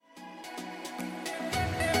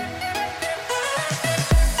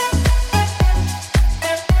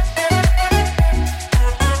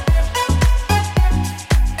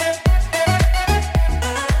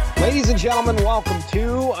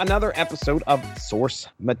to another episode of Source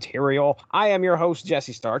Material. I am your host,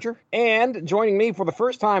 Jesse Starcher, and joining me for the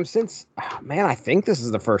first time since, I think this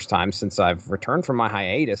is the first time since I've returned from my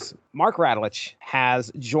hiatus, Mark Radulich has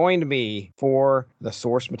joined me for the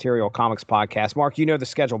Source Material Comics podcast. Mark, you know the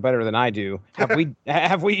schedule better than I do.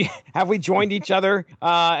 Have we joined each other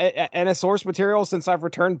in a Source Material since I've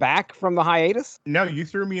returned back from the hiatus? No, you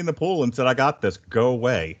threw me in the pool and said, I got this, go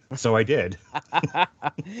away. So I did.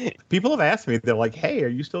 People have asked me, they're like, hey, are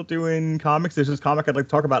you still doing comics? There's this comic I'd like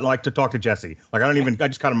to talk about, and I like to talk to Jesse. Like, I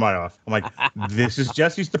just cut him right off. I'm like, this is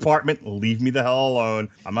Jesse's department. Leave me the hell alone.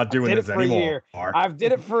 I'm not doing this anymore. I've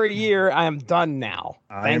did it for a year. I am done now.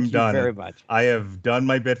 Thank you very much. I have done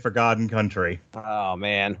my bit for God and country. Oh,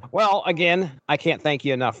 man. Well, again, I can't thank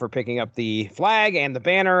you enough for picking up the flag and the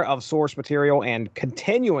banner of Source Material and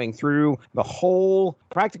continuing through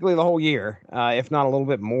practically the whole year, if not a little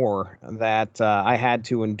bit more, that I had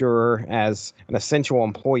to endure as an essential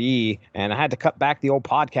employee, and I had to cut back the old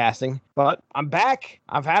podcasting. But I'm back.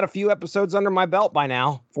 I've had a few episodes under my belt by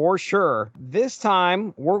now, for sure. This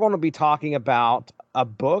time, we're going to be talking about a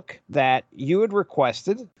book that you had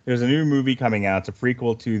requested. There's a new movie coming out. It's a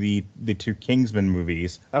prequel to the two Kingsman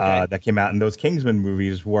movies that came out. And those Kingsman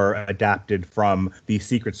movies were adapted from the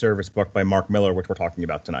Secret Service book by Mark Millar, which we're talking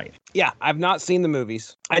about tonight. Yeah, I've not seen the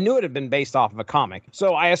movies. I knew it had been based off of a comic.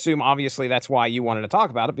 So I assume, obviously, that's why you wanted to talk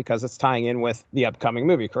about it, because it's tying in with the upcoming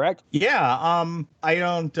movie, correct? Yeah. I'm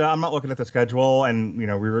not looking at the schedule. And,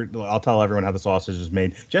 I'll tell everyone how the sausage is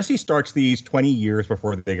made. Jesse starts these 20 years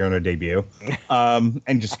before they go on their debut.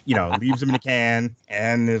 And just, leaves them in a can.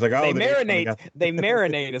 And is like, they marinate. They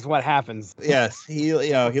marinate is what happens. Yes, he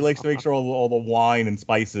likes to make sure all the wine and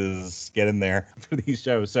spices get in there for these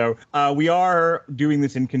shows. So we are doing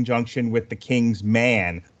this in conjunction with The King's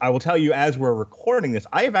Man. I will tell you, as we're recording this,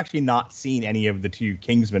 I have actually not seen any of the two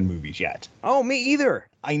Kingsman movies yet. Oh, me either.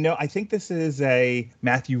 I think this is a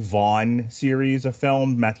Matthew Vaughn series of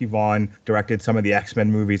film. Matthew Vaughn directed some of the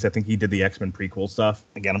X-Men movies. I think he did the X-Men prequel stuff.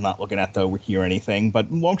 Again, I'm not looking at the wiki or anything,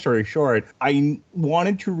 but long story short, I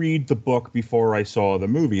wanted to read the book before I saw the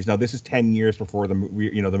movies. Now, this is 10 years before the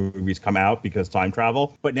movies come out because time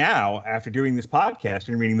travel. But now, after doing this podcast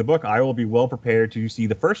and reading the book, I will be well prepared to see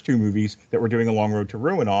the first two movies that we're doing A Long Road to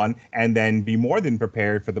Ruin on, and then be more than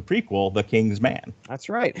prepared for the prequel, The King's Man. That's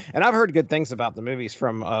right. And I've heard good things about the movies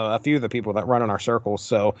from a few of the people that run in our circles.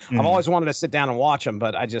 So I've always wanted to sit down and watch them,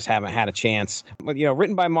 but I just haven't had a chance. But,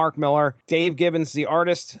 written by Mark Millar, Dave Gibbons, the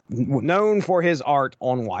artist, known for his art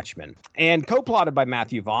on Watchmen, and co-plotted by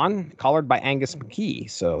Matthew Vaughn, colored by Angus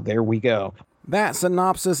McKee. So there we go. That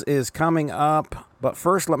synopsis is coming up. But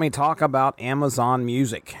first, let me talk about Amazon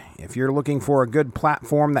Music. If you're looking for a good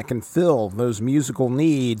platform that can fill those musical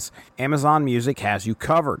needs, Amazon Music has you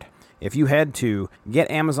covered. If you head to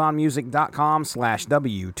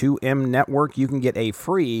getamazonmusic.com/W2M Network, you can get a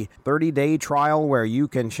free 30-day trial where you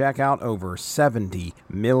can check out over 70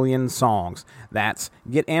 million songs. That's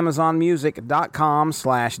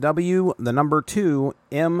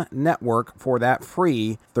getamazonmusic.com/W2M Network for that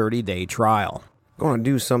free 30-day trial. Going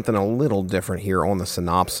to do something a little different here on the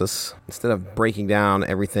synopsis. Instead of breaking down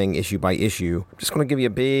everything issue by issue, I'm just going to give you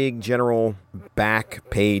a big general back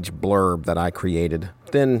page blurb that I created.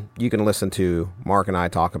 Then you can listen to Mark and I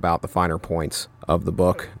talk about the finer points of the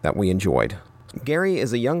book that we enjoyed. Gary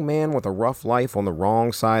is a young man with a rough life on the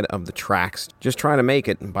wrong side of the tracks, just trying to make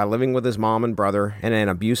it by living with his mom and brother in an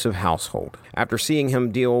abusive household. After seeing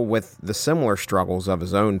him deal with the similar struggles of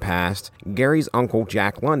his own past, Gary's uncle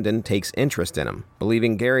Jack London takes interest in him.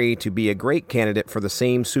 Believing Gary to be a great candidate for the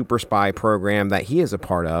same super spy program that he is a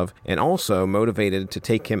part of, and also motivated to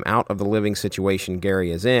take him out of the living situation Gary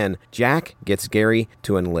is in, Jack gets Gary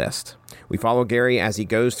to enlist. We follow Gary as he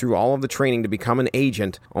goes through all of the training to become an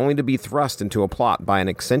agent, only to be thrust into a plot by an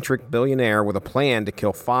eccentric billionaire with a plan to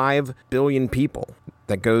kill 5 billion people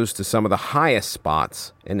that goes to some of the highest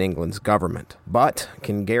spots in England's government. But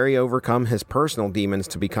can Gary overcome his personal demons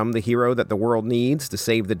to become the hero that the world needs to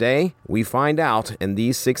save the day? We find out in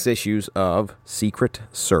these 6 issues of Secret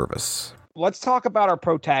Service. Let's talk about our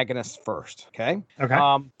protagonists first, okay? Okay.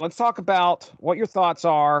 Let's talk about what your thoughts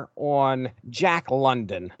are on Jack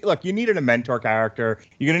London. Look, you needed a mentor character.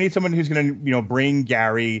 You're going to need someone who's going to, bring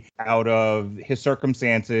Gary out of his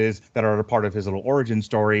circumstances that are a part of his little origin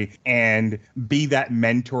story and be that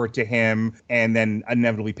mentor to him and then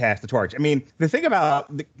inevitably pass the torch. I mean, the thing about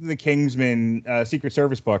the Kingsman Secret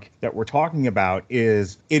Service book that we're talking about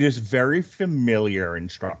is it is very familiar in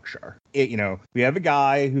structure. we have a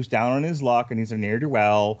guy who's down on his luck and he's a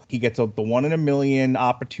ne'er-do-well. He gets the 1 in a million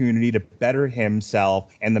opportunity to better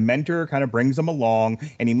himself, and the mentor kind of brings him along,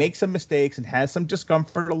 and he makes some mistakes and has some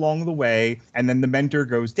discomfort along the way, and then the mentor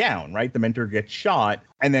goes down, right? The mentor gets shot.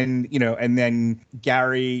 And then,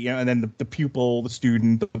 Gary, and then the pupil, the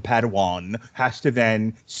student, the Padawan has to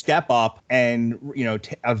then step up and,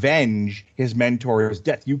 avenge his mentor's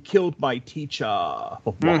death. You killed my teacher.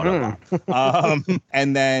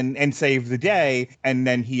 And save the day. And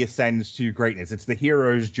then he ascends to greatness. It's the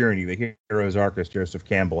hero's journey, the hero's arc, as Joseph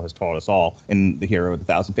Campbell has taught us all in The Hero with a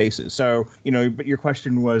Thousand Faces. So, but your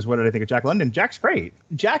question was, what did I think of Jack London? Jack's great.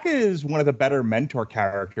 Jack is one of the better mentor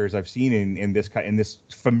characters I've seen in this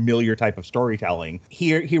familiar type of storytelling.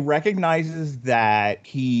 He recognizes that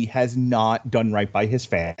he has not done right by his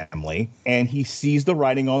family, and he sees the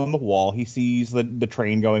writing on the wall. He sees the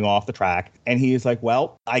train going off the track, and he is like,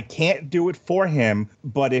 well, I can't do it for him,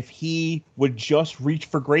 but if he would just reach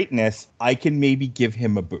for greatness, I can maybe give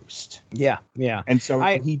him a boost. Yeah. And so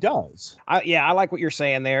he does. I like what you're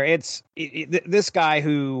saying there. This guy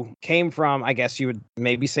who came from, I guess you would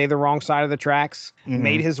maybe say, the wrong side of the tracks,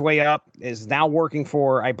 made his way up, is now working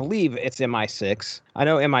for, I believe it's MI6. I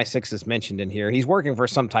know MI6 is mentioned in here. He's working for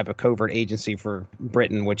some type of covert agency for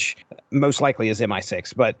Britain, which most likely is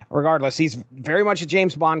MI6. But regardless, he's very much a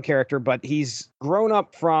James Bond character, but he's grown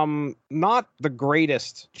up from not the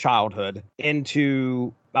greatest childhood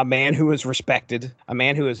into a man who is respected, a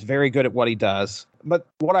man who is very good at what he does. But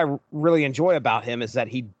what I really enjoy about him is that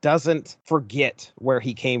he doesn't forget where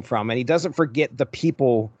he came from, and he doesn't forget the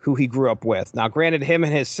people who he grew up with. Now, granted, him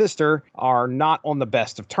and his sister are not on the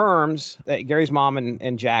best of terms. Gary's mom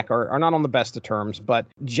and Jack are not on the best of terms, but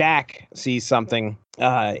Jack sees something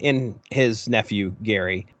in his nephew,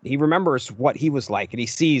 Gary. He remembers what he was like, and he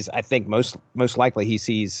sees, I think most likely he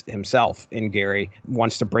sees himself in Gary,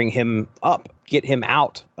 wants to bring him up, get him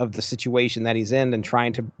out of the situation that he's in, and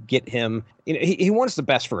trying to get him, he wants the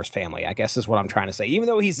best for his family, I guess is what I'm trying to say. Even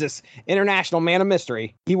though he's this international man of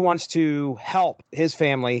mystery, he wants to help his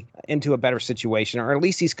family into a better situation, or at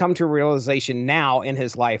least he's come to a realization now in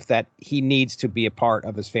his life that he needs to be a part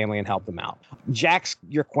of his family and help them out. Jack's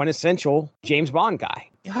your quintessential James Bond guy.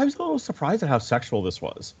 Yeah, I was a little surprised at how sexual this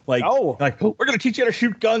was. Like, oh, we're going to teach you how to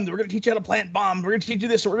shoot guns. We're going to teach you how to plant bombs. We're going to teach you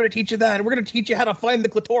this. We're going to teach you that. And we're going to teach you how to find the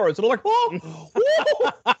clitoris. And I'm like, whoa,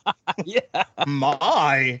 yeah,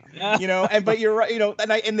 my, but you're right,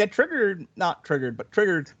 and that triggered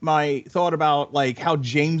my thought about like how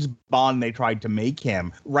James Bond they tried to make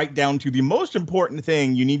him, right down to the most important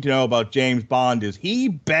thing you need to know about James Bond is he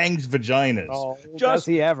bangs vaginas. Oh, does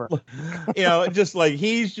he ever? Just like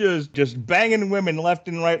he's just banging women left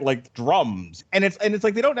and right like drums. And it's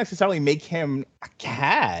like they don't necessarily make him a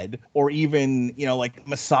cad or even, like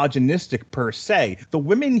misogynistic per se. The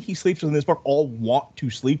women he sleeps with in this book all want to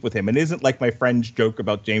sleep with him. And isn't like my friend's joke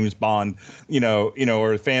about James Bond,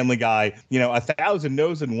 or Family Guy, 1,000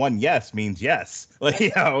 no's and 1 yes means yes.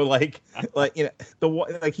 He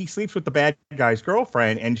sleeps with the bad guy's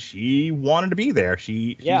girlfriend and she wanted to be there.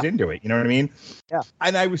 She's into it. You know what I mean? Yeah.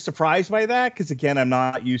 And I was surprised by that because, again, I'm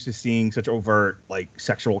not used to seeing such overt like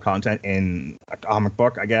sexual content in a comic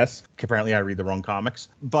book, I guess. Apparently I read the wrong comics.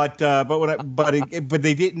 But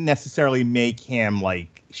they didn't necessarily make him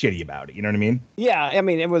like shitty about it. You know what I mean? Yeah. I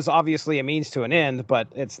mean, it was obviously a means to an end, but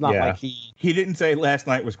it's not like he didn't say last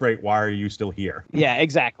night was great. Why are you still here? Yeah,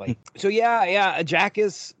 exactly. So Jack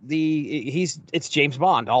is it's James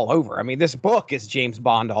Bond all over. I mean, this book is James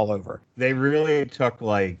Bond all over. They really took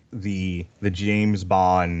like the James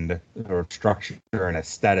Bond sort of structure and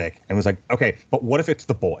aesthetic and was like, okay, but what if it's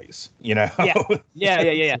The Boys? Yeah.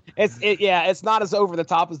 It's not as over the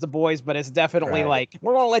top as The Boys, but it's definitely like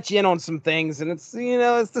we're gonna let you in on some things, and it's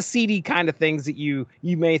it's the seedy kind of things that you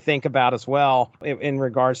may think about as well in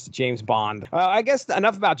regards to James Bond. I guess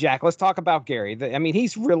enough about Jack. Let's talk about Gary.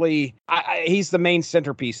 He's really he's the main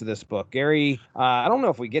centerpiece of this book. Gary, I don't know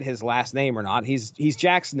if we get his last name or not. He's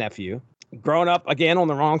Jack's nephew. Growing up again on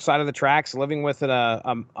the wrong side of the tracks, living with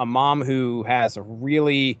a mom who has a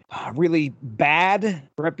really bad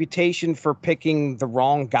reputation for picking the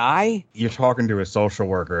wrong guy. You're talking to a social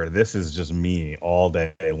worker. This is just me all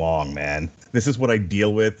day long, man. This is what I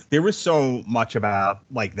deal with. There was so much about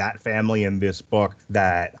like that family in this book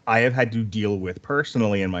that I have had to deal with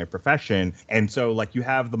personally in my profession. And so like you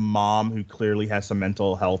have the mom who clearly has some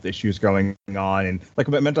mental health issues going on, and like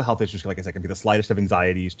mental health issues, like I said, can be the slightest of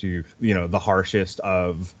anxieties to the harshest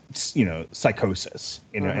of psychosis,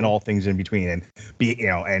 and all things in between, and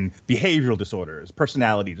and behavioral disorders,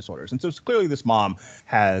 personality disorders. And so clearly this mom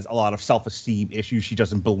has a lot of self-esteem issues. She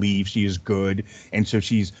doesn't believe she is good, and so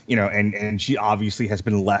she's and she obviously has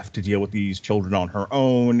been left to deal with these children on her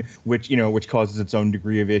own, which causes its own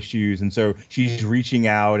degree of issues. And so she's reaching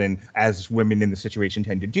out, and as women in the situation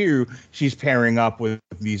tend to do, she's pairing up with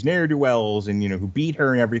these ne'er-do-wells, and who beat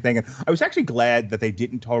her and everything. And I was actually glad that they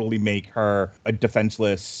didn't totally make her a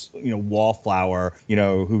defenseless wallflower,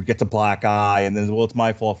 who gets a black eye and then, well, it's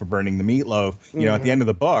my fault for burning the meatloaf. At the end of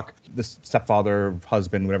the book, the stepfather,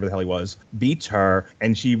 husband, whatever the hell he was, beats her,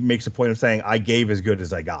 and she makes a point of saying, I gave as good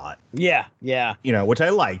as I got. Yeah. Which I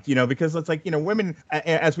liked, because it's like, women,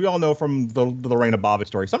 as we all know from the Lorena Bobbitt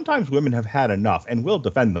story, sometimes women have had enough and will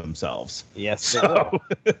defend themselves. Yes, they will.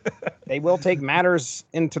 They will take matters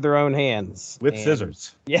into their own hands. With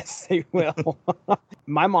scissors. Yes, they will.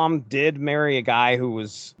 My mom did marry a guy who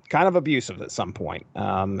was kind of abusive at some point,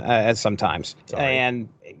 sometimes. Sorry. And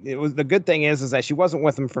it was, the good thing is that she wasn't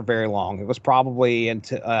with him for very long. It was probably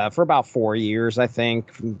for about 4 years, I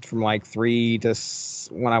think, from like 3 to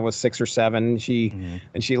when I was 6 or 7. And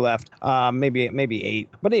she left, maybe 8.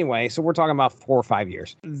 But anyway, so we're talking about 4 or 5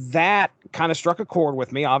 years. That kind of struck a chord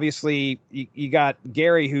with me. Obviously, you got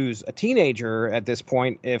Gary, who's a teenager at this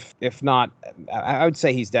point. If not, I would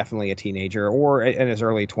say he's definitely a teenager or in his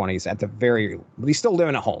early 20s at the but he's still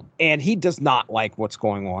living at home. And he does not like what's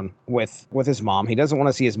going on with his mom. He doesn't want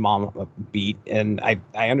to see his mom beat. And I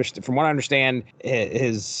understand, from what I understand,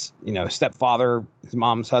 his stepfather, his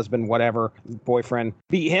mom's husband, whatever, boyfriend,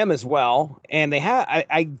 beat him as well. And they have,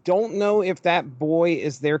 I don't know if that boy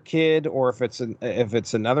is their kid or if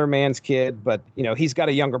it's another man's kid, but he's got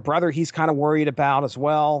a younger brother he's kind of worried about as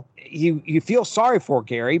well. You feel sorry for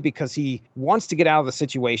Gary because he wants to get out of the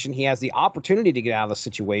situation. He has the opportunity to get out of the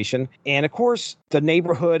situation. And of course, the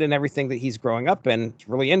neighborhood and everything that he's growing up in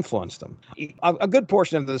really influenced him. A good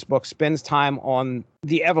portion of this book spends time on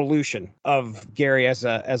the evolution of Gary as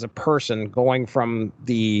a person, going from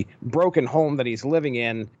the broken home that he's living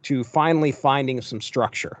in to finally finding some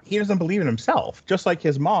structure. He doesn't believe in himself, just like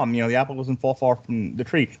his mom. The apple doesn't fall far from the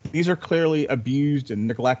tree. These are clearly abused and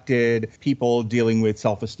neglected people dealing with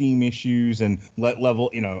self-esteem issues and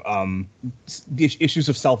issues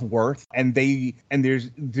of self-worth. And there's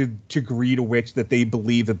the degree to which that they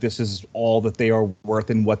believe that this is all that they are worth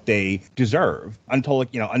and what they deserve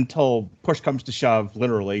until push comes to shove,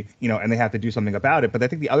 literally, and they have to do something about it. But I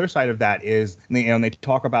think the other side of that is, they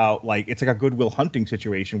talk about it's like a Good Will Hunting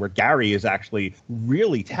situation where Gary is actually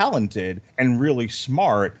really talented and really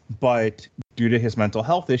smart, but due to his mental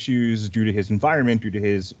health issues, due to his environment, due to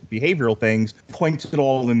his behavioral things, points it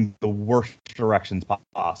all in the worst directions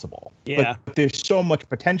possible. Yeah. But there's so much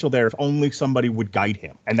potential there if only somebody would guide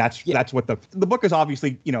him. And that's what the book is,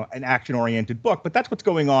 obviously, an action-oriented book, but that's what's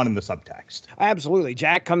going on in the subtext. Absolutely.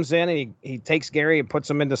 Jack comes in and he takes Gary and puts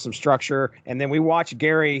him into some structure. And then we watch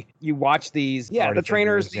Gary, you watch these, the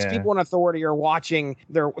trainers, these people in authority are watching,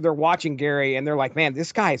 they're watching Gary and they're like, man,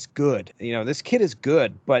 this guy is good. This kid is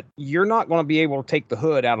good, but you're not going to be able to take the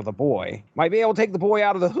hood out of the boy. Might be able to take the boy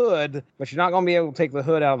out of the hood, but you're not going to be able to take the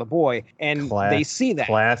hood out of the boy. And they see that.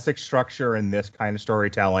 Classic structure in this kind of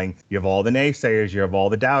storytelling. You have all the naysayers, you have all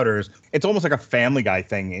the doubters. It's almost like a Family Guy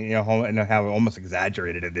thing, and how almost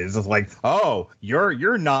exaggerated it is. It's like, oh,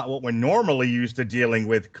 you're not what we're normally used to dealing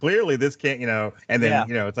with. Clearly this can't, and then,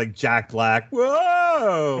 it's like Jack Black.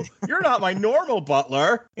 Whoa, you're not my normal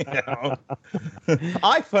butler.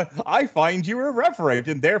 I find you irreverent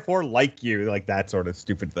and therefore like you, like that sort of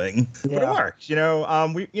stupid thing. Yeah. But it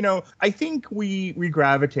works. I think we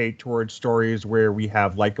gravitate towards stories where we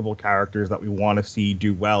have likable characters that we want to see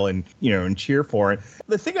do well and cheer for it.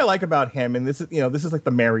 The thing I like about him, and this is like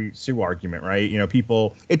the Mary Sue argument, right?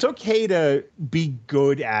 People, it's okay to be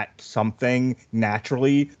good at something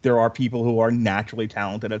naturally. There are people who are naturally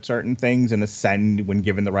talented at certain things and ascend when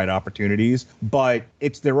given the right opportunities, but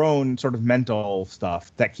it's their own sort of mental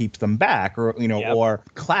stuff that keeps them back, or or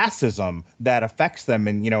classism that affects them,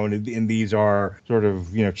 and these are sort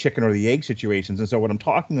of chicken or the egg situations. And so what I'm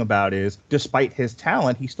talking about is, despite his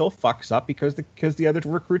talent, he still fucks up because the other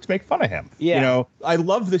recruits make fun of him. I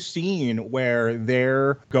love the scene where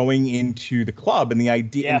they're going into the club and the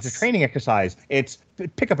idea, it's a training exercise. It's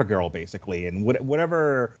pick up a girl, basically, and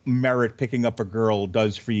whatever merit picking up a girl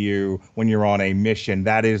does for you when you're on a mission,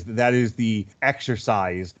 that is the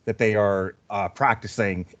exercise that they are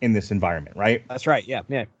practicing in this environment, right? That's right. Yeah.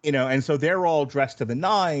 And so they're all dressed to the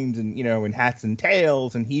nines, and in hats and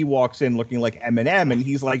tails, and he walks in looking like Eminem, and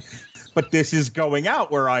he's like, but this is going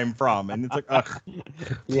out where I'm from. And it's like, ugh,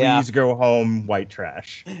 please go home, white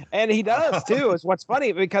trash. And he does, too. Is what's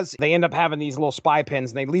funny, because they end up having these little spy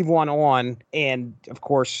pins, and they leave one on. And, of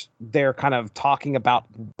course, they're kind of talking about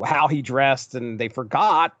how he dressed, and they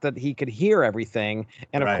forgot that he could hear everything.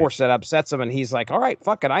 And, of course, that upsets him. And he's like, all right,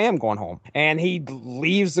 fuck it, I am going home. And he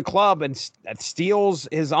leaves the club and steals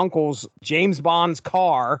his uncle's James Bond's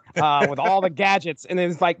car with all the gadgets, and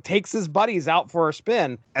then takes his buddies out for a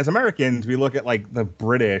spin. As Americans, we look at the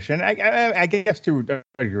British, and I guess to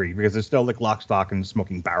a degree, because there's still lock, stock, and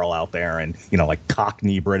smoking barrel out there, and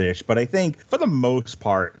Cockney British. But I think for the most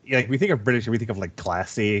part, we think of British, we think of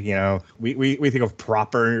classy. We think of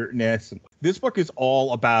properness. This book is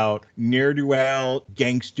all about ne'er-do-well,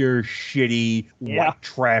 gangster, shitty, white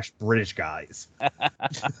trash British guys.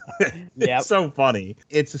 It's so funny.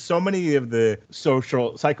 It's so many of the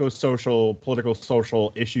psychosocial, political,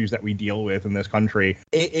 social issues that we deal with in this country.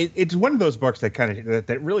 It's one of those books that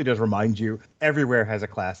that really does remind you everywhere has a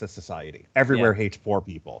classist society. Everywhere hates poor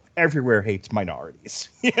people. Everywhere hates minorities.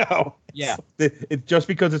 Yeah. It just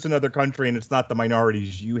because it's another country and it's not the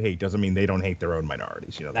minorities you hate doesn't mean they don't hate their own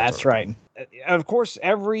minorities. That's right. Of course,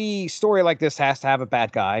 every story like this has to have a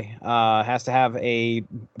bad guy, has to have a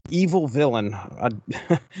evil villain, a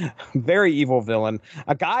very evil villain,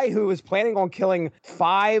 a guy who is planning on killing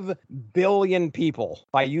 5 billion people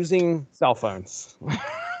by using cell phones.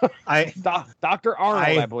 Dr.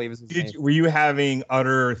 Arnold, I believe is his name. Were you having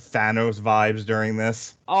utter Thanos vibes during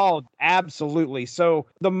this? Oh, absolutely. So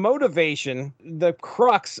the motivation, the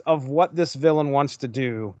crux of what this villain wants to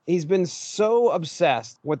do, he's been so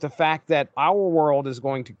obsessed with the fact that our world is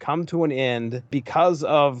going to come to an end because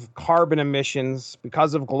of carbon emissions,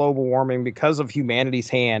 because of global warming, because of humanity's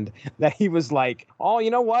hand, that he was like, oh, you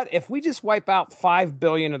know what? If we just wipe out 5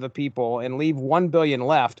 billion of the people and leave 1 billion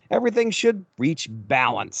left, everything should reach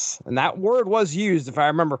balance. And that word was used, if I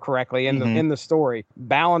remember correctly, in the story.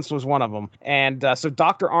 Balance was one of them. And so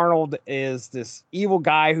Dr. Arnold is this evil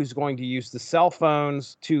guy who's going to use the cell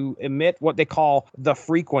phones to emit what they call the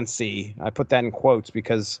frequency. I put that in quotes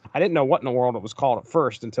because I didn't know what in the world it was called at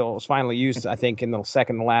first until it was finally used, I think, in the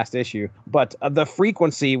second to last issue. But the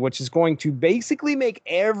frequency, which is going to basically make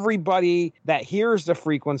everybody that hears the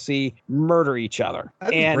frequency murder each other.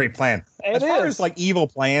 That's a great plan. As far as evil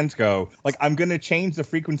plans go, I'm going to change the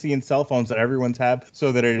frequency in cell phones that everyone's have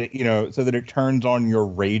so that it turns on your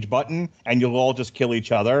rage button and you'll all just kill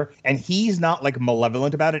each other. And he's not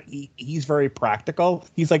malevolent about it. He's very practical.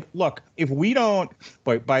 He's like, look, if we don't,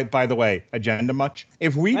 by the way, agenda much,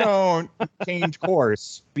 if we don't change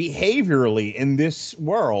course behaviorally in this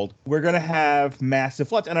world, we're going to have massive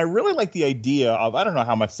floods. And I really like the idea of, I don't know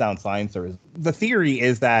how much sound science there is. The theory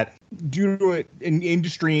is that due to an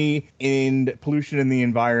industry and pollution in the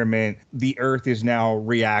environment, the earth is now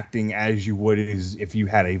reacting as you would as if you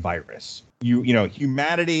had a virus.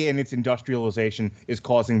 Humanity and its industrialization is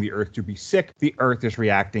causing the earth to be sick. The earth is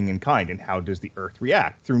reacting in kind. And how does the earth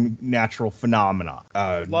react? Through natural phenomena.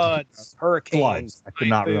 Floods, hurricanes. I could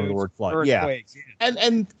not remember the word flood. Earthquakes. Yeah.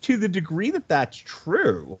 And to the degree that that's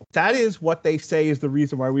true, that is what they say is the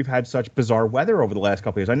reason why we've had such bizarre weather over the last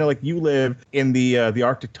couple of years. I know you live in the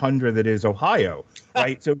Arctic tundra that is Ohio,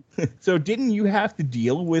 right? So didn't you have to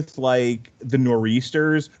deal with the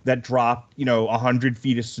nor'easters that dropped, 100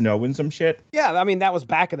 feet of snow and some shit? Yeah, I mean, that was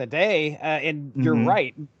back in the day, and you're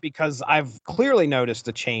right, because I've clearly noticed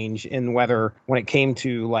a change in weather when it came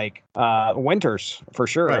to winters, for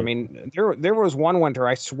sure. Right. I mean, there was one winter,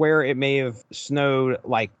 I swear it may have snowed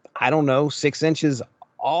 6 inches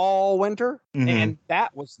all winter, and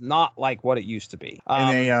that was not like what it used to be.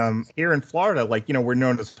 And here in Florida, we're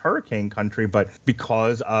known as hurricane country, but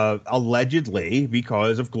because of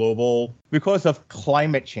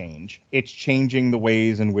climate change, it's changing the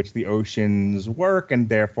ways in which the oceans work, and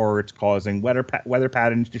therefore it's causing weather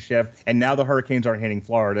patterns to shift. And now the hurricanes aren't hitting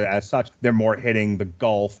Florida as such; they're more hitting the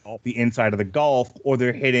Gulf, the inside of the Gulf, or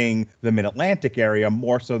they're hitting the Mid-Atlantic area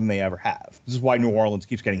more so than they ever have. This is why New Orleans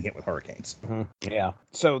keeps getting hit with hurricanes. Yeah.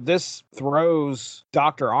 So this throws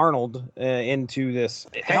Dr. Arnold into this.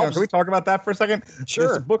 Hang on, can we talk about that for a second?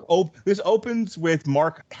 Sure. This opens with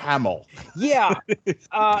Mark Hamill. Yeah.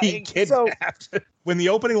 He kidnapped. when the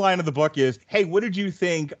opening line of the book is, "Hey, what did you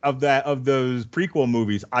think of those prequel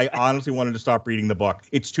movies?" I honestly wanted to stop reading the book.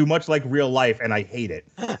 It's too much like real life, and I hate it.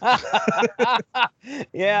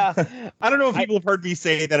 Yeah. I don't know if people have heard me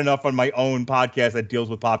say that enough on my own podcast that deals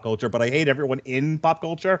with pop culture, but I hate everyone in pop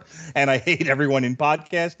culture, and I hate everyone in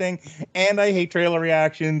podcasting, and I hate trailer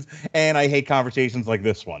reactions, and I hate conversations like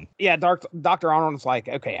this one. Yeah, Dr. Arnold's like,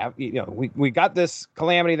 okay, we got this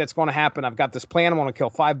calamity that's going to happen. I've got this plan. I want to kill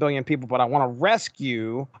 5 billion people, but I want to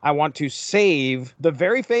rescue. I want to save the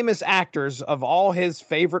very famous actors of all his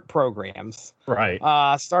favorite programs. Right.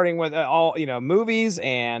 Starting with all movies,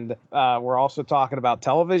 and we're also talking about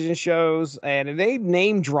television shows, and they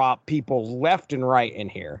name drop people left and right in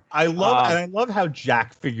here. I love how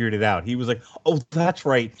Jack figured it out. He was like, "Oh, that's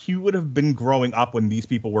right. He would have been growing up when these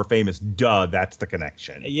people were famous. Duh, that's the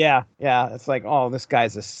connection." Yeah. It's like, oh, this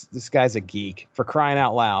guy's a geek, for crying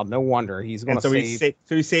out loud. No wonder he's going to save.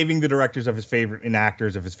 He's saving the directors of his favorite and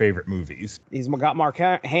actors of his favorite movies. He's got Mark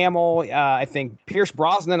Hamill. I think Pierce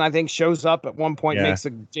Brosnan, shows up at one point, makes a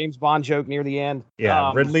James Bond joke near the end.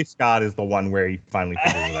 Yeah, Ridley Scott is the one where he finally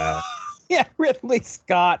figured it out. Yeah, Ridley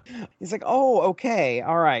Scott. He's like, oh, okay,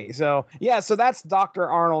 all right. So that's Dr.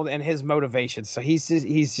 Arnold and his motivation. So he's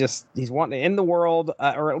wanting to end the world,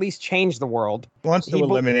 or at least change the world. He wants to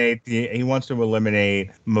eliminate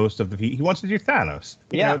most of the people. He wants to do Thanos.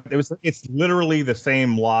 It's literally the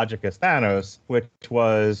same logic as Thanos, which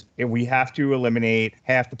was we have to eliminate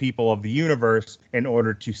half the people of the universe in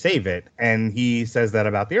order to save it. And he says that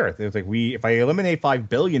about the Earth. It's like if I eliminate 5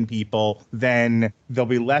 billion people, then there'll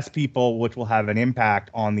be less people, which will have an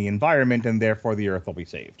impact on the environment, and therefore the Earth will be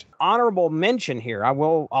saved. Honorable mention here. I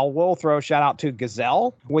will throw a shout out to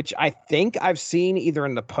Gazelle, which I think I've seen either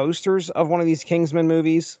in the posters of one of these Kingsman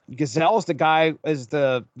movies. Gazelle is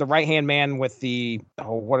the right hand man with the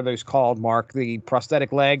what are those called, Mark? The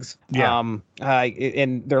prosthetic legs. Yeah.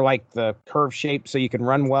 And they're like the curve shape, so you can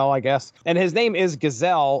run well, I guess. And his name is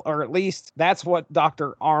Gazelle, or at least that's what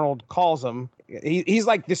Dr. Arnold calls him. He's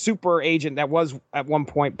like the super agent that was at one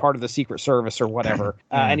point part of the Secret Service or whatever,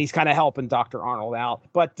 and he's kind of helping Dr. Arnold out.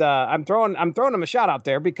 But I'm throwing him a shout out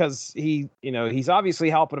there because he's obviously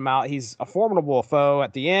helping him out. He's a formidable foe.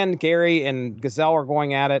 At the end, Gary and Gazelle are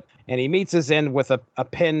going at it, and he meets his end with a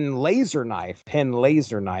pen laser knife,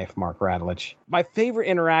 Mark Radulich. My favorite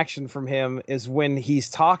interaction from him is when he's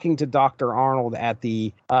talking to Dr. Arnold at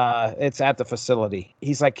the facility.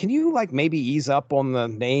 He's like, "Can you maybe ease up on the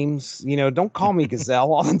names? Don't call me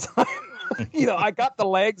Gazelle all the time." I got the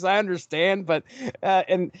legs, I understand, but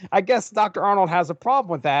and I guess Dr. Arnold has a problem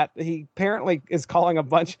with that. He apparently is calling a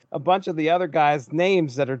bunch of the other guys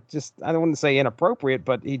names that are just, I don't want to say inappropriate,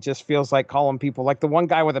 but he just feels like calling people, like the one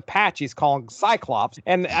guy with a patch, he's calling Cyclops.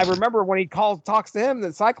 And I remember when he talks to him,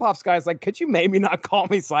 the Cyclops guy's like, "Could you maybe not call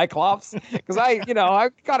me Cyclops?" Because I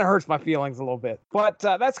kind of hurts my feelings a little bit. But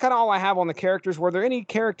that's kind of all I have on the characters. Were there any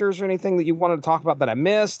characters or anything that you wanted to talk about that I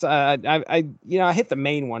missed? I hit the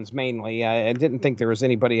main ones mainly. I didn't think there was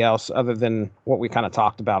anybody else other than what we kind of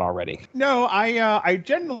talked about already. No, I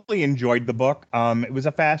generally enjoyed the book. It was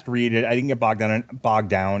a fast read. I didn't get bogged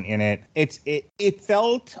down in it. It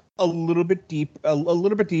felt a little bit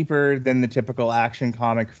deeper than the typical action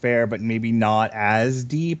comic fare, but maybe not as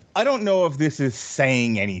deep. I don't know if this is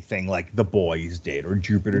saying anything like The Boys did or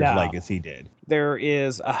Jupiter's Legacy did. There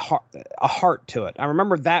is a heart to it. I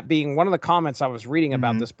remember that being one of the comments I was reading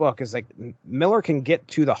about this book, is like Miller can get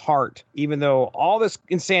to the heart, even though all this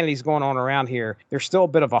insanity is going on around here. There's still a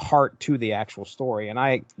bit of a heart to the actual story,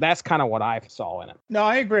 and that's kind of what I saw in it. No,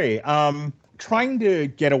 I agree. Trying to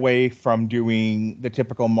get away from doing the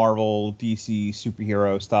typical Marvel, DC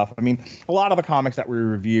superhero stuff. I mean, a lot of the comics that we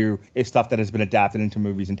review is stuff that has been adapted into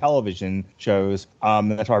movies and television shows.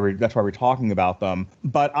 That's why we're talking about them.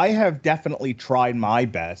 But I have definitely tried my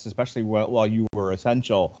best, especially while you were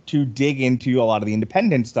essential, to dig into a lot of the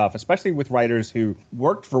independent stuff, especially with writers who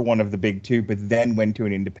worked for one of the big two, but then went to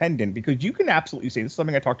an independent. Because you can absolutely say, this is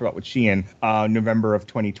something I talked about with Sheehan, November of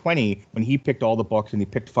 2020, when he picked all the books and he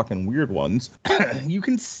picked fucking weird ones. You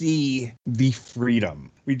can see the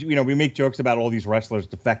freedom. We make jokes about all these wrestlers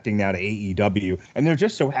defecting now to AEW, and they're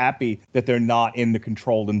just so happy that they're not in the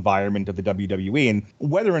controlled environment of the WWE. And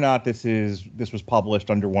whether or not this was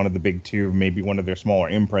published under one of the big two, maybe one of their smaller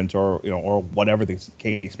imprints, or whatever the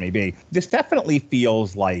case may be, this definitely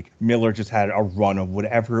feels like Miller just had a run of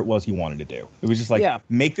whatever it was he wanted to do. It was just like,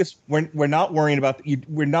 make this. We're not worrying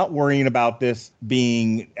about this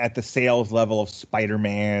being at the sales level of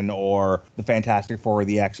Spider-Man or the Fantastic Four or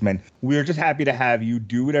the X-Men. We're just happy to have you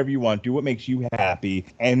do whatever you want, do what makes you happy.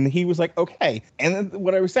 And he was like, okay. And then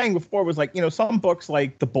what I was saying before was like, some books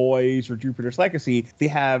like The Boys or Jupiter's Legacy, they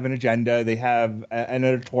have an agenda, they have an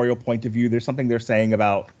editorial point of view. There's something they're saying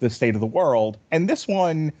about the state of the world. And this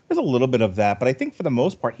one, there's a little bit of that. But I think for the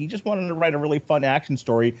most part, he just wanted to write a really fun action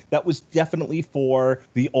story that was definitely for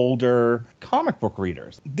the older comic book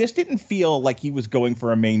readers. This didn't feel like he was going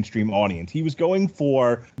for a mainstream audience. He was going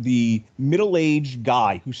for the middle-aged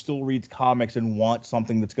guy who still reads comics and wants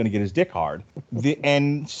something that's going to get his dick hard.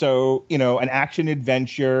 And so, an action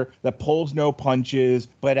adventure that pulls no punches,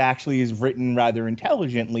 but actually is written rather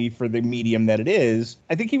intelligently for the medium that it is.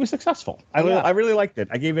 I think he was successful. I really liked it.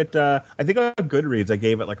 I gave it, I think on Goodreads, I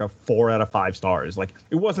gave it like a 4 out of 5 stars. Like,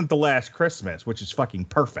 it wasn't The Last Christmas, which is fucking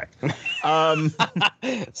perfect.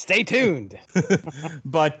 Stay tuned.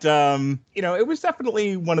 But, it was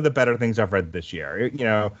definitely one of the better things I've read this year.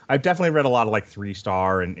 I've definitely read a lot of like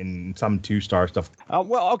 3-star and some 2-star stuff.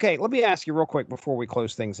 Well, okay. Let me ask you real quick before we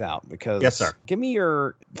close things out, because yes, sir. Give me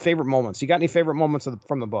your favorite moments. You got any favorite moments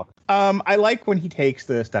from the book? I like when he takes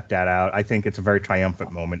the stepdad out. I think it's a very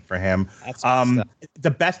triumphant moment for him. That's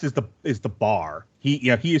the best is the bar. He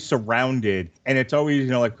is surrounded, and it's always,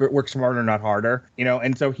 like, work smarter, not harder,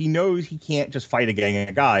 and so he knows he can't just fight a gang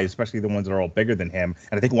of guys, especially the ones that are all bigger than him.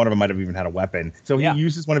 And I think one of them might have even had a weapon. So he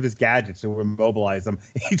uses one of his gadgets to immobilize them.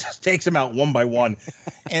 He just takes them out one by one.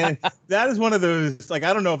 And that is one of those, like,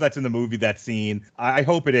 I don't know if that's in the movie, that scene. I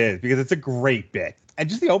hope it is, because it's a great bit. And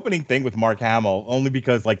just the opening thing with Mark Hamill, only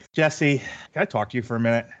because, like, Jesse, can I talk to you for a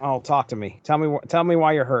minute? Oh, talk to me. Tell me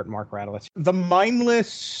why you're hurt, Mark Radowitz. The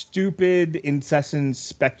mindless, stupid, incessant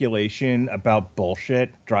speculation about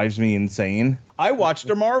bullshit drives me insane. I watched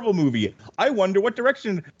a Marvel movie. I wonder what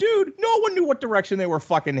direction. Dude, no one knew what direction they were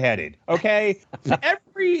fucking headed. Okay?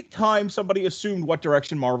 Every time somebody assumed what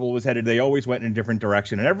direction Marvel was headed, they always went in a different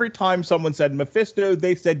direction. And every time someone said Mephisto,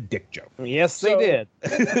 they said Dick joke. Yes, they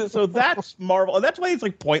did. So that's Marvel. And that's why it's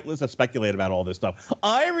like pointless to speculate about all this stuff.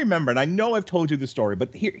 I remember, and I know I've told you the story, but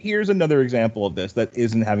here's another example of this that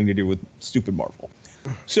isn't having to do with stupid Marvel.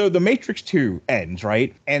 So The Matrix 2 ends,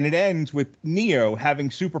 right? And it ends with Neo having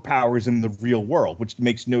superpowers in the real world, which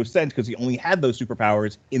makes no sense because he only had those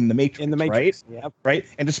superpowers in The Matrix, right? Yep. Right?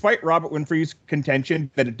 And despite Robert Winfrey's contention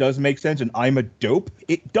that it does make sense and I'm a dope,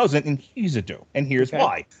 it doesn't, and he's a dope. And here's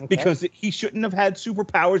why. Okay. Because he shouldn't have had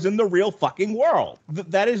superpowers in the real fucking world.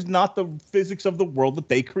 That is not the physics of the world that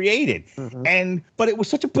they created. Mm-hmm. But it was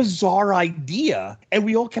such a bizarre idea, and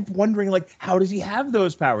we all kept wondering, like, how does he have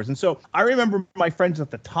those powers? And so I remember my friends at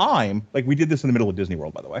the time, like, we did this in the middle of Disney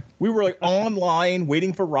World, by the way. We were like online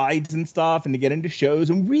waiting for rides and stuff and to get into shows,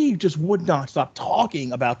 and we just would not stop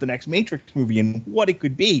talking about the next Matrix movie and what it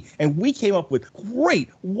could be. And we came up with great,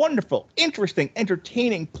 wonderful, interesting,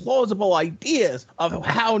 entertaining, plausible ideas of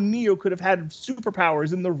how Neo could have had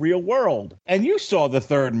superpowers in the real world. And you saw the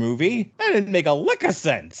third movie. That didn't make a lick of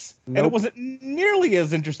sense. Nope. And it wasn't nearly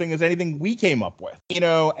as interesting as anything we came up with,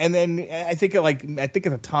 and then I think at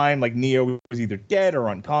the time, like, Neo was either dead or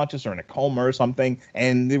unconscious or in a coma or something.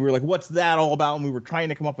 And they were like, what's that all about? And we were trying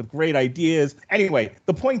to come up with great ideas. Anyway,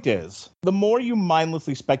 the point is, the more you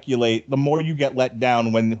mindlessly speculate, the more you get let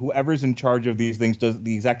down when whoever's in charge of these things does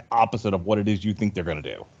the exact opposite of what it is you think they're going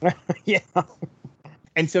to do. Yeah.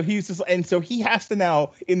 And so he has to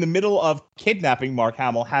now, in the middle of kidnapping Mark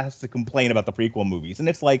Hamill, has to complain about the prequel movies. And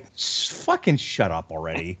it's like, fucking shut up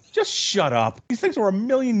already. Just shut up. These things were a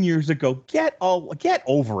million years ago. Get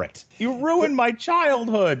over it. You ruined my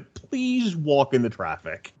childhood. Please walk in the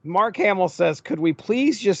traffic. Mark Hamill says, could we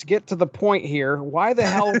please just get to the point here? Why the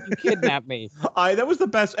hell did you kidnap me? That was the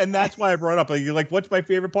best. And that's why I brought it up. Like, you're like, what's my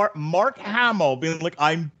favorite part? Mark Hamill being like,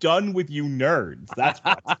 I'm done with you nerds. That's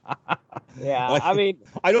what. Yeah, like, I mean,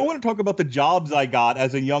 I don't want to talk about the jobs I got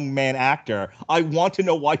as a young man actor. I want to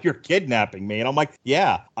know why you're kidnapping me. And I'm like,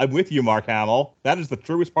 yeah, I'm with you, Mark Hamill. That is the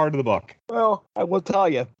truest part of the book. Well, I will tell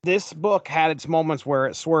you, this book had its moments where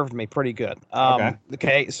it swerved me pretty good.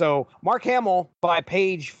 Okay, so Mark Hamill, by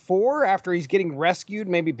page 4, after he's getting rescued,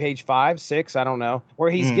 maybe page 5, 6, I don't know, where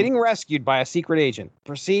he's getting rescued by a secret agent,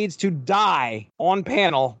 proceeds to die on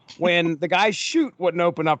panel when the guys shoot wouldn't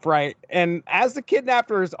open up right. And as the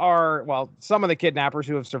kidnappers some of the kidnappers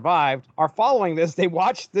who have survived are following this, they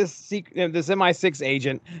watch this MI6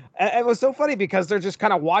 agent. And it was so funny because they're just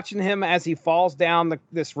kind of watching him as he falls down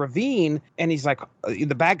this ravine. And he's like,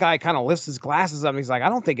 the bad guy kind of lifts his glasses up. And he's like, I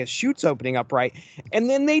don't think his chute's opening up right. And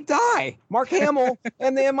then they die. Mark Hamill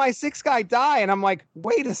and the MI6 guy die. And I'm like,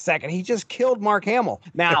 wait a second. He just killed Mark Hamill.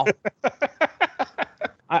 Now,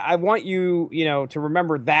 I want you, to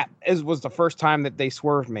remember that was the first time that they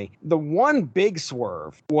swerved me. The one big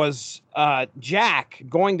swerve was Jack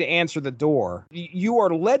going to answer the door. You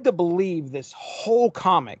are led to believe this whole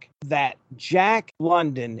comic that Jack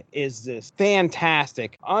London is this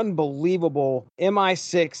fantastic, unbelievable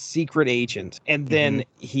MI6 secret agent. And then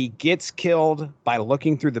he gets killed by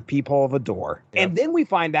looking through the peephole of a door. Yep. And then we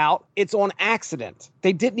find out it's on accident.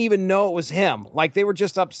 They didn't even know it was him. Like, they were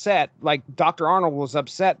just upset. Like, Dr. Arnold was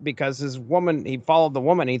upset because his woman, he followed the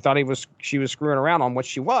woman. He thought she was screwing around on what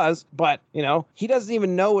she was. But, he doesn't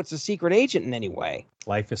even know it's a secret agent in any way.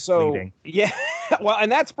 Life is fleeting. Yeah. Well,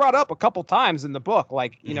 and that's brought up a couple times in the book.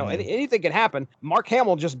 Like, anything can happen. Mark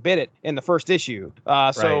Hamill just bit it in the first issue.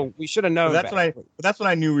 So we should have known. That's when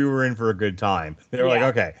I knew we were in for a good time. They were like,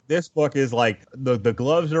 okay, this book is like the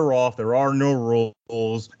gloves are off. There are no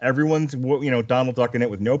rules. Everyone's, Donald Duck in it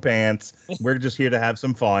with no pants. We're just here to have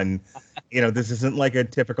some fun. This isn't like a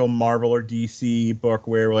typical Marvel or DC book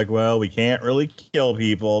where we're like, well, we can't really kill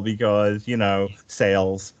people because,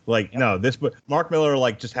 sales. Like, no, this book, Mark Miller,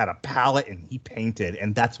 just had a palette and he painted,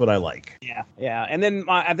 and that's what I like. Yeah. Yeah. And then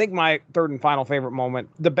I think my third and final favorite moment,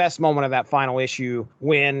 the best moment of that final issue,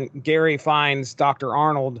 when Gary finds Dr.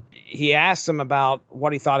 Arnold, he asks him about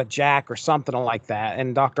what he thought of Jack or something like that.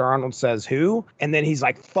 And Dr. Arnold says, who? And then he's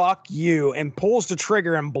like, fuck you, and pulls the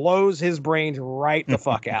trigger and blows his brains right the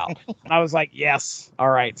fuck out. I was like, yes.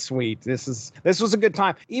 All right, sweet. This was a good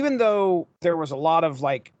time. Even though there was a lot of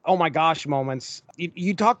oh my gosh moments.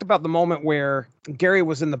 You talked about the moment where Gary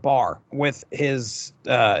was in the bar with his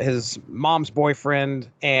mom's boyfriend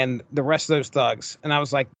and the rest of those thugs. And I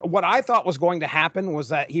was like, what I thought was going to happen was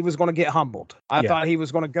that he was going to get humbled. I thought he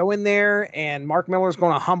was going to go in there and Mark Miller's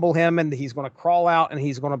going to humble him and he's going to crawl out and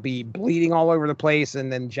he's going to be bleeding all over the place.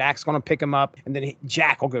 And then Jack's going to pick him up and then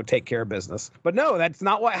Jack will go take care of business. But no, that's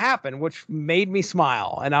not what happened, which made me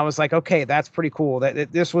smile. And I was like, okay, that's pretty cool.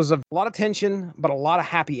 This was a lot of tension, but a lot of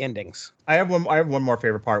happy endings. I have one more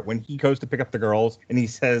favorite part when he goes to pick up the girls and he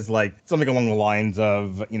says something along the lines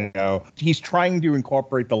of, he's trying to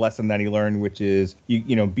incorporate the lesson that he learned, which is,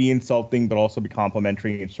 be insulting, but also be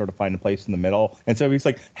complimentary and sort of find a place in the middle. And so he's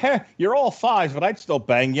like, you're all fives, but I'd still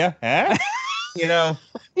bang you. Huh? Yeah.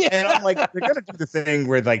 And I'm like, they're going to do the thing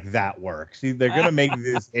where that works. They're going to make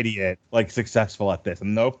this idiot successful at this.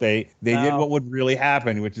 And nope, they did what would really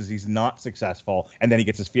happen, which is he's not successful. And then he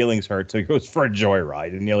gets his feelings hurt. So he goes for a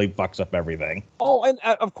joyride and nearly fucks up everything. Oh, and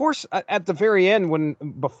of course, at the very end,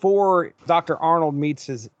 before Dr. Arnold meets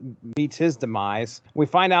his demise, we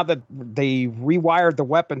find out that they rewired the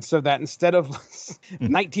weapon so that instead of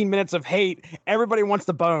 19 minutes of hate, everybody wants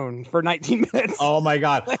the bone for 19 minutes. Oh my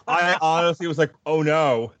God. I honestly was like, oh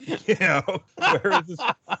no, where is this?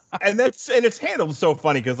 And it's handled so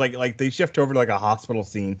funny because they shift over to a hospital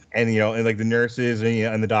scene and and the nurses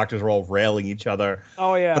and the doctors are all railing each other.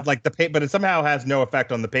 Oh yeah. But but it somehow has no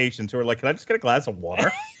effect on the patients who are like, can I just get a glass of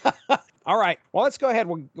water? All right. Well, let's go ahead.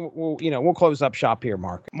 We'll close up shop here,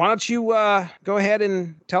 Mark. Why don't you go ahead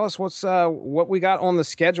and tell us what we got on the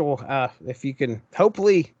schedule? If you can,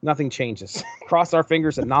 hopefully nothing changes. Cross our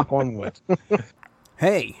fingers and knock on wood.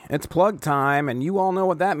 Hey, it's plug time, and you all know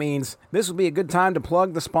what that means. This would be a good time to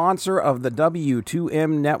plug the sponsor of the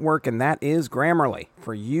W2M network, and that is Grammarly.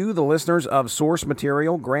 For you, the listeners of Source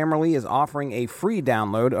Material, Grammarly is offering a free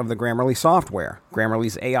download of the Grammarly software.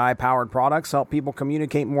 Grammarly's AI-powered products help people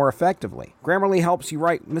communicate more effectively. Grammarly helps you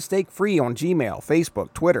write mistake-free on Gmail,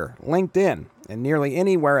 Facebook, Twitter, LinkedIn, and nearly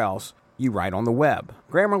anywhere else you write on the web.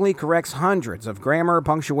 Grammarly corrects hundreds of grammar,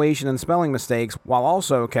 punctuation, and spelling mistakes while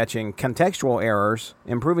also catching contextual errors,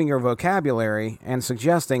 improving your vocabulary, and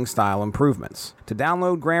suggesting style improvements. To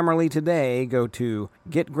download Grammarly today, go to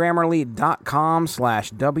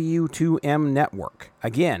getgrammarly.com/W2M network.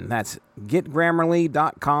 Again, that's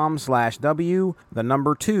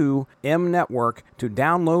getgrammarly.com/W2M network to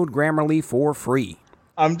download Grammarly for free.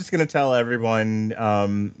 I'm just going to tell everyone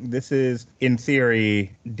this is, in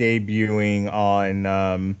theory, debuting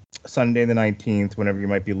on Sunday the 19th, whenever you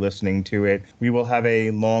might be listening to it. We will have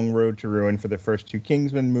a Long Road to Ruin for the first two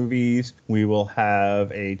Kingsman movies. We will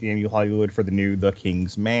have a DMU Hollywood for the new The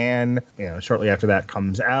King's Man. Shortly after that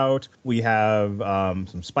comes out. We have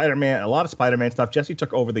some Spider-Man, a lot of Spider-Man stuff. Jesse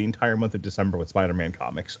took over the entire month of December with Spider-Man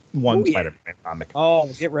comics. Spider-Man comic.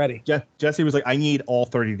 Oh, get ready. Jesse was like, I need all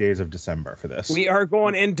 30 days of December for this. We are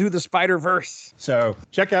going into the Spider-Verse. So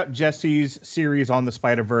check out Jesse's series on the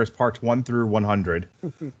Spider-Verse, parts 1 through 100.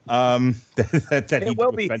 It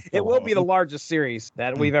will be the largest series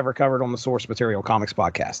that we've ever covered on the Source Material Comics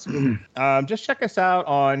podcast. Just check us out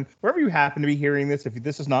on wherever you happen to be hearing this. If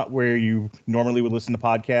this is not where you normally would listen to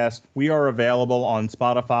podcasts, we are available on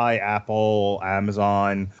Spotify, Apple,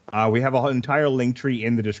 Amazon. We have an entire link tree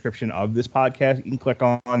in the description of this podcast. You can click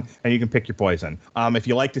on and you can pick your poison. If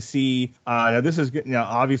you like to see, now this is,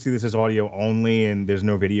 obviously this is audio only and there's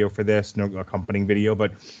no video for this, no accompanying video,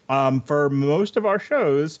 but for most of our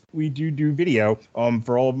shows, we do video.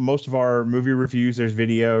 For most of our movie reviews, there's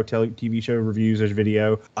video. TV show reviews, there's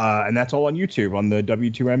video. And that's all on YouTube on the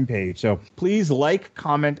W2M page. So please like,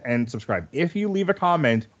 comment, and subscribe. If you leave a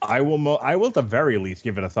comment, I will at the very least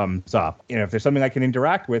give it a thumbs up. If there's something I can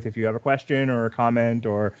interact with, if you have a question or a comment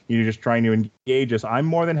or you're just trying to engage us, I'm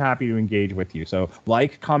more than happy to engage with you. So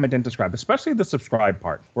like, comment, and subscribe, especially the subscribe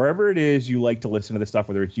part. Wherever it is you like to listen to this stuff,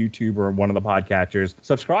 whether it's YouTube or one of the podcatchers,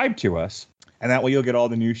 subscribe to us. And that way you'll get all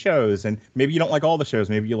the new shows. And maybe you don't like all the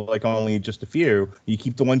shows. Maybe you like only just a few. You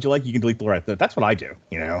keep the ones you like. You can delete the rest. That's what I do.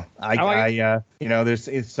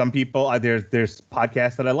 There's some people. There's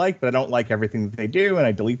podcasts that I like, but I don't like everything that they do, and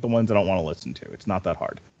I delete the ones I don't want to listen to. It's not that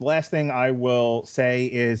hard. The last thing I will say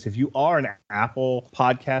is, if you are an Apple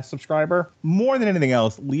Podcast subscriber, more than anything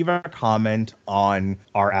else, leave a comment on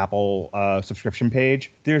our Apple subscription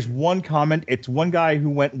page. There's one comment. It's one guy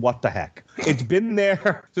who went, "What the heck?" It's been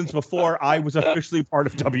there since before I was officially part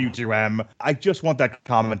of W2M. I just want that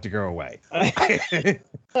comment to go away.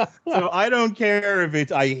 So I don't care if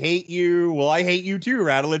it's, I hate you. Well, I hate you too,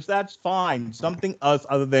 Radulich. That's fine. Something else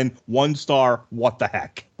other than 1 star, what the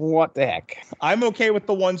heck. What the heck? I'm okay with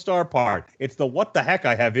the 1 star part. It's the what the heck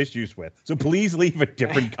I have issues with. So please leave a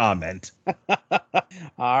different comment.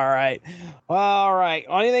 All right.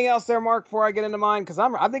 Anything else there, Mark, before I get into mine? Because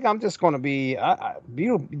I think I'm just going to be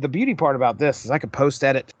the beauty part about this is I could post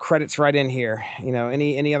edit credits right in here.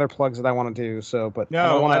 Any other plugs that I want to do. So, but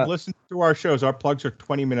no, I've listened to our shows. Our plugs are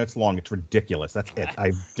 20 minutes long. It's ridiculous. That's it.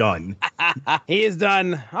 I'm done. He is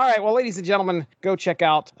done. All right. Well, ladies and gentlemen, go check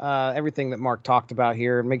out everything that Mark talked about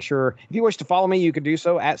here. Make sure if you wish to follow me, you could do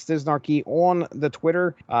so at Stiznarkey on the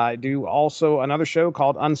Twitter. I do also another show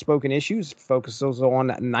called Unspoken Issues, focuses on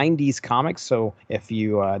 90s comics. So if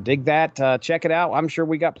you dig that, check it out. I'm sure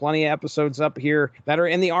we got plenty of episodes up here that are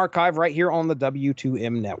in the archive right here on the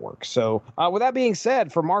W2M network. So with that being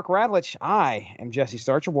said, for Mark Radulich, I am Jesse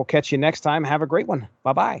Starcher. We'll catch you next time. Have a great one.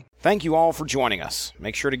 Bye-bye. Thank you all for joining us.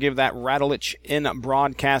 Make sure to give that Radulich in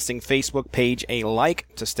Broadcasting Facebook page a like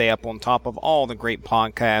to stay up on top of all the great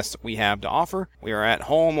podcasts we have to offer. We are at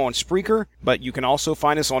home on Spreaker, but you can also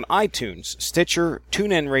find us on iTunes, Stitcher,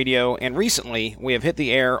 TuneIn Radio, and recently we have hit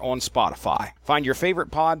the air on Spotify. Find your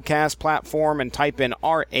favorite podcast platform and type in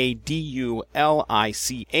RADULICH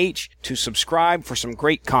to subscribe for some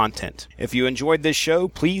great content. If you enjoyed this show,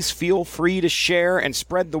 please feel free to share and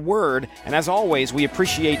spread the word. And as always, we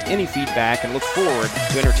appreciate any feedback and look forward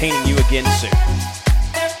to entertaining you again soon.